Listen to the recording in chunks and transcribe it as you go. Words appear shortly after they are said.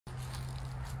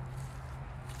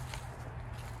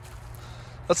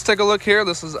Let's take a look here.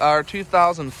 This is our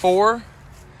 2004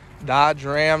 Dodge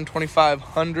Ram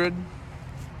 2500.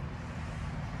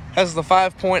 Has the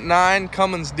 5.9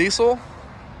 Cummins diesel,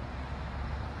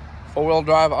 four-wheel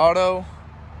drive auto,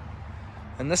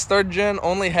 and this third gen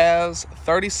only has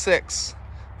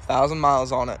 36,000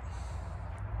 miles on it.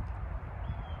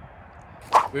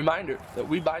 Reminder that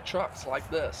we buy trucks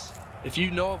like this. If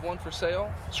you know of one for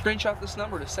sale, screenshot this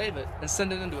number to save it and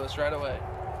send it in to us right away.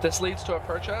 If this leads to a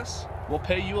purchase, we'll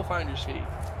pay you a finder's fee.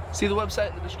 See the website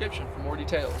in the description for more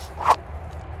details.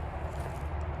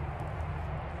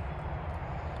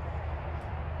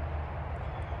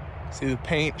 See, the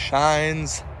paint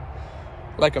shines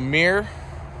like a mirror.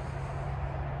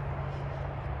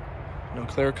 No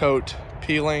clear coat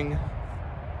peeling.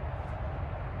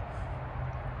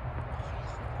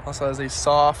 Also has a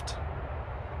soft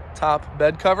top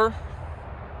bed cover.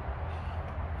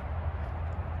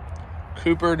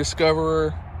 Cooper,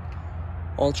 Discoverer,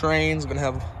 all terrains. Gonna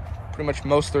have pretty much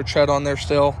most of their tread on there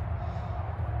still.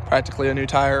 Practically a new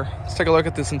tire. Let's take a look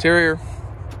at this interior.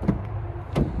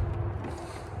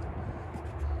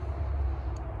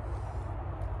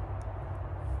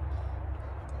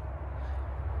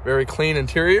 Very clean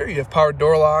interior. You have power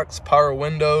door locks, power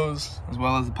windows, as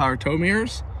well as the power tow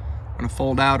mirrors. Going to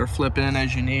fold out or flip in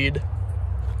as you need.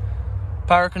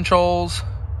 Power controls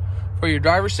for your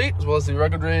driver's seat, as well as the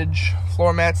rugged ridge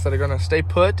floor mats that are going to stay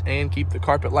put and keep the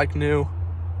carpet like new.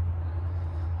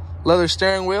 Leather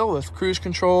steering wheel with cruise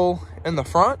control in the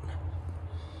front.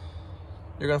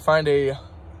 You're going to find a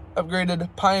upgraded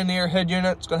Pioneer head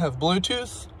unit. It's going to have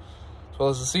Bluetooth, as well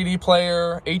as a CD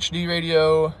player, HD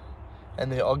radio,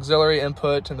 and the auxiliary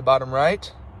input in the bottom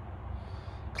right.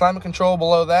 Climate control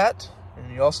below that.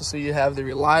 And you also see you have the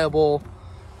reliable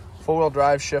four-wheel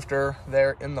drive shifter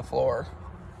there in the floor.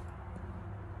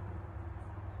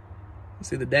 You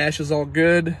see the dash is all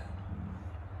good.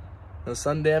 No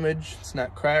sun damage. It's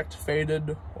not cracked,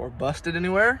 faded, or busted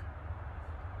anywhere.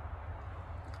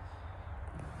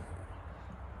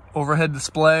 Overhead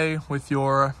display with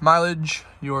your mileage,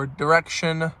 your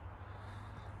direction,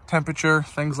 temperature,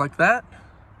 things like that.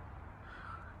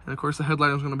 And of course the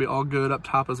headlight is going to be all good up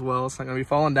top as well. It's not going to be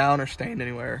falling down or stained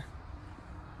anywhere.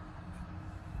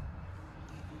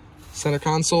 Center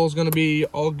console is going to be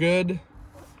all good.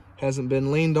 Hasn't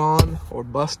been leaned on or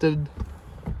busted.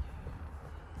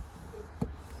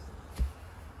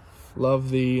 Love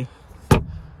the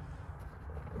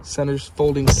center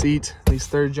folding seat. These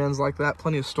third gens like that.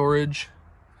 Plenty of storage.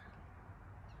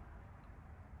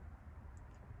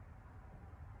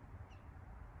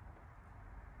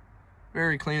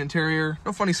 Very clean interior.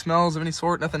 No funny smells of any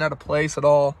sort. Nothing out of place at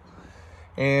all.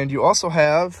 And you also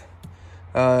have,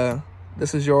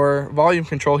 this is your volume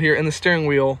control here in the steering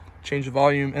wheel. Change the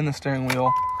volume in the steering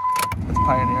wheel. That's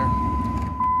Pioneer.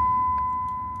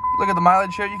 Look at the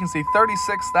mileage here. You can see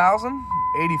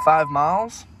 36,085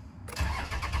 miles.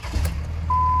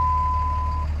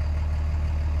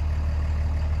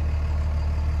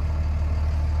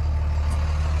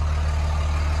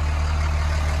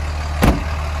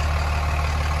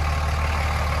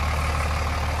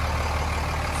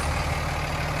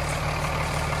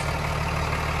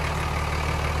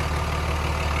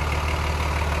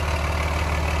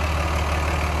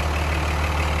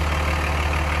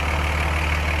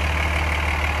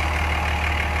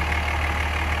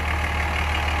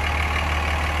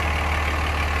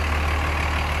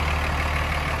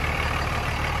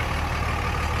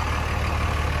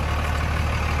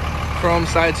 Chrome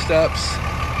side steps.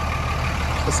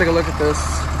 Let's take a look at this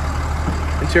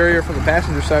interior from the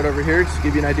passenger side over here, just to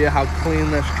give you an idea how clean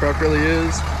this truck really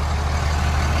is.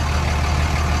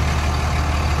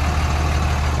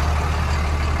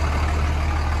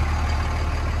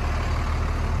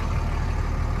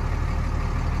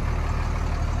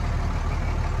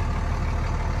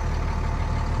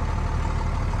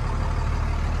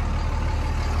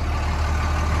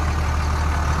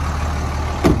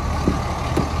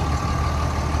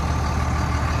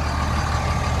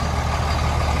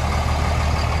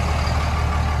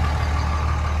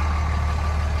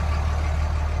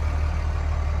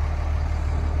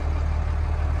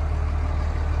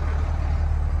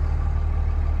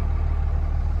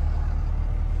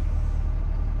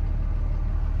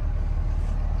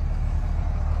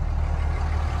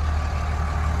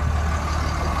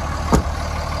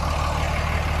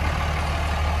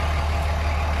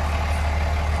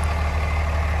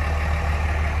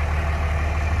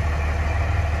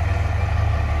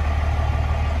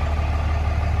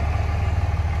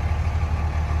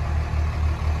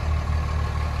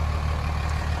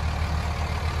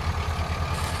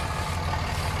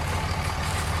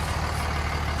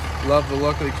 Love the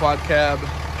look of the quad cab.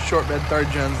 short bed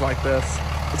 3rd gens like this.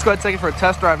 Let's go ahead and take it for a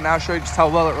test drive now, show you just how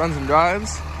well it runs and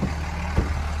drives.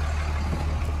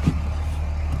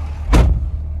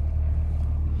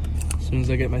 As soon as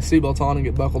I get my seatbelt on and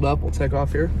get buckled up, we'll take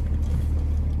off here.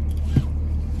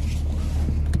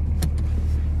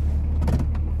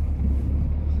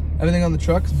 Everything on the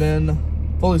truck's been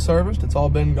fully serviced. It's all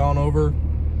been gone over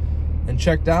and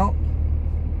checked out.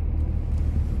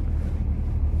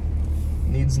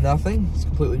 Needs nothing. It's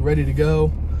completely ready to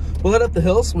go. We'll head up the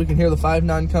hill so we can hear the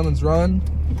 5.9 Cummins run,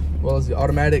 as well as the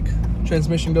automatic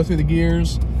transmission go through the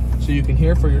gears, so you can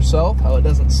hear for yourself how it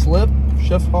doesn't slip,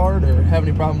 shift hard, or have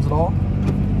any problems at all.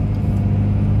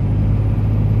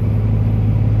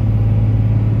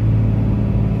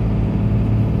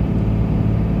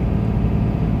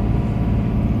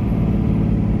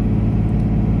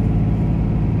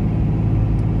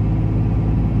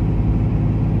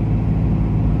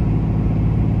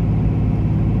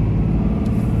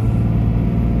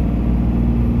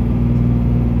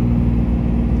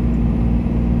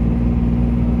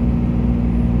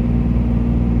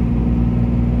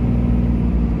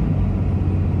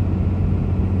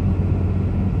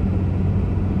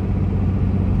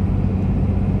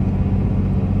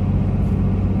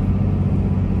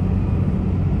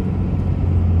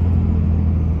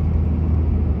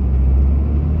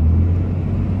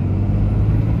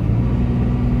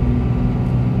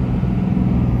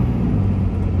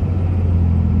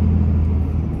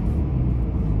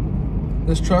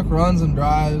 This truck runs and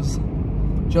drives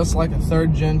just like a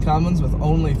 3rd gen Cummins with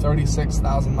only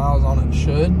 36,000 miles on it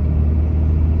should.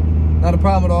 Not a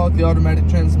problem at all with the automatic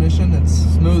transmission. It's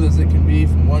smooth as it can be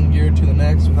from one gear to the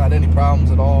next without any problems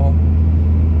at all.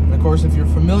 And of course, if you're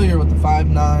familiar with the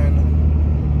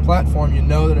 5.9 platform, you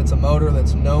know that it's a motor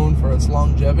that's known for its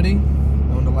longevity,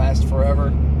 known to last forever.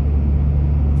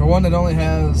 For one that only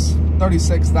has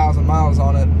 36,000 miles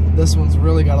on it, this one's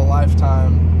really got a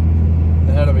lifetime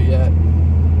ahead of it yet.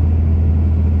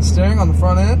 Steering on the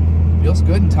front end feels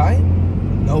good and tight.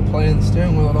 No play in the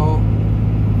steering wheel at all.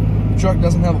 The truck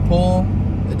doesn't have a pull.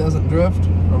 It doesn't drift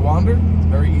or wander. It's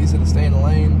very easy to stay in the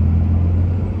lane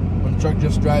when the truck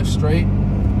just drives straight.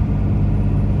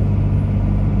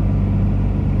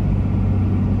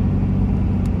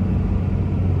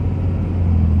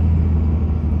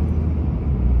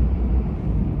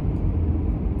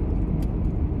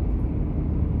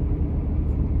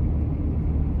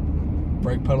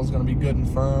 Brake pedal's going to be good and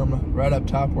firm, right up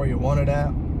top where you want it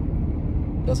at.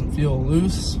 Doesn't feel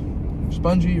loose, or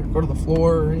spongy, or go to the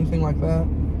floor, or anything like that.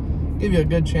 Give you a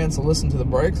good chance to listen to the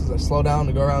brakes as I slow down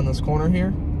to go around this corner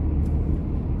here.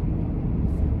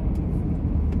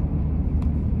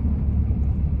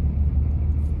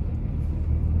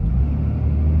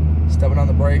 Stepping on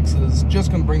the brakes is just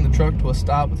going to bring the truck to a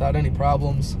stop without any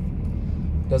problems.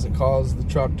 Doesn't cause the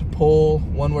truck to pull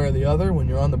one way or the other when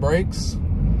you're on the brakes.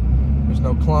 There's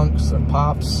no clunks or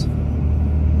pops.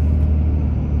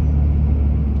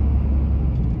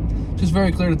 Just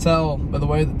very clear to tell by the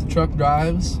way that the truck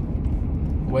drives,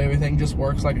 the way everything just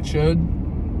works like it should.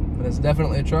 But it's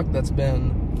definitely a truck that's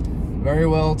been very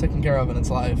well taken care of in its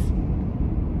life.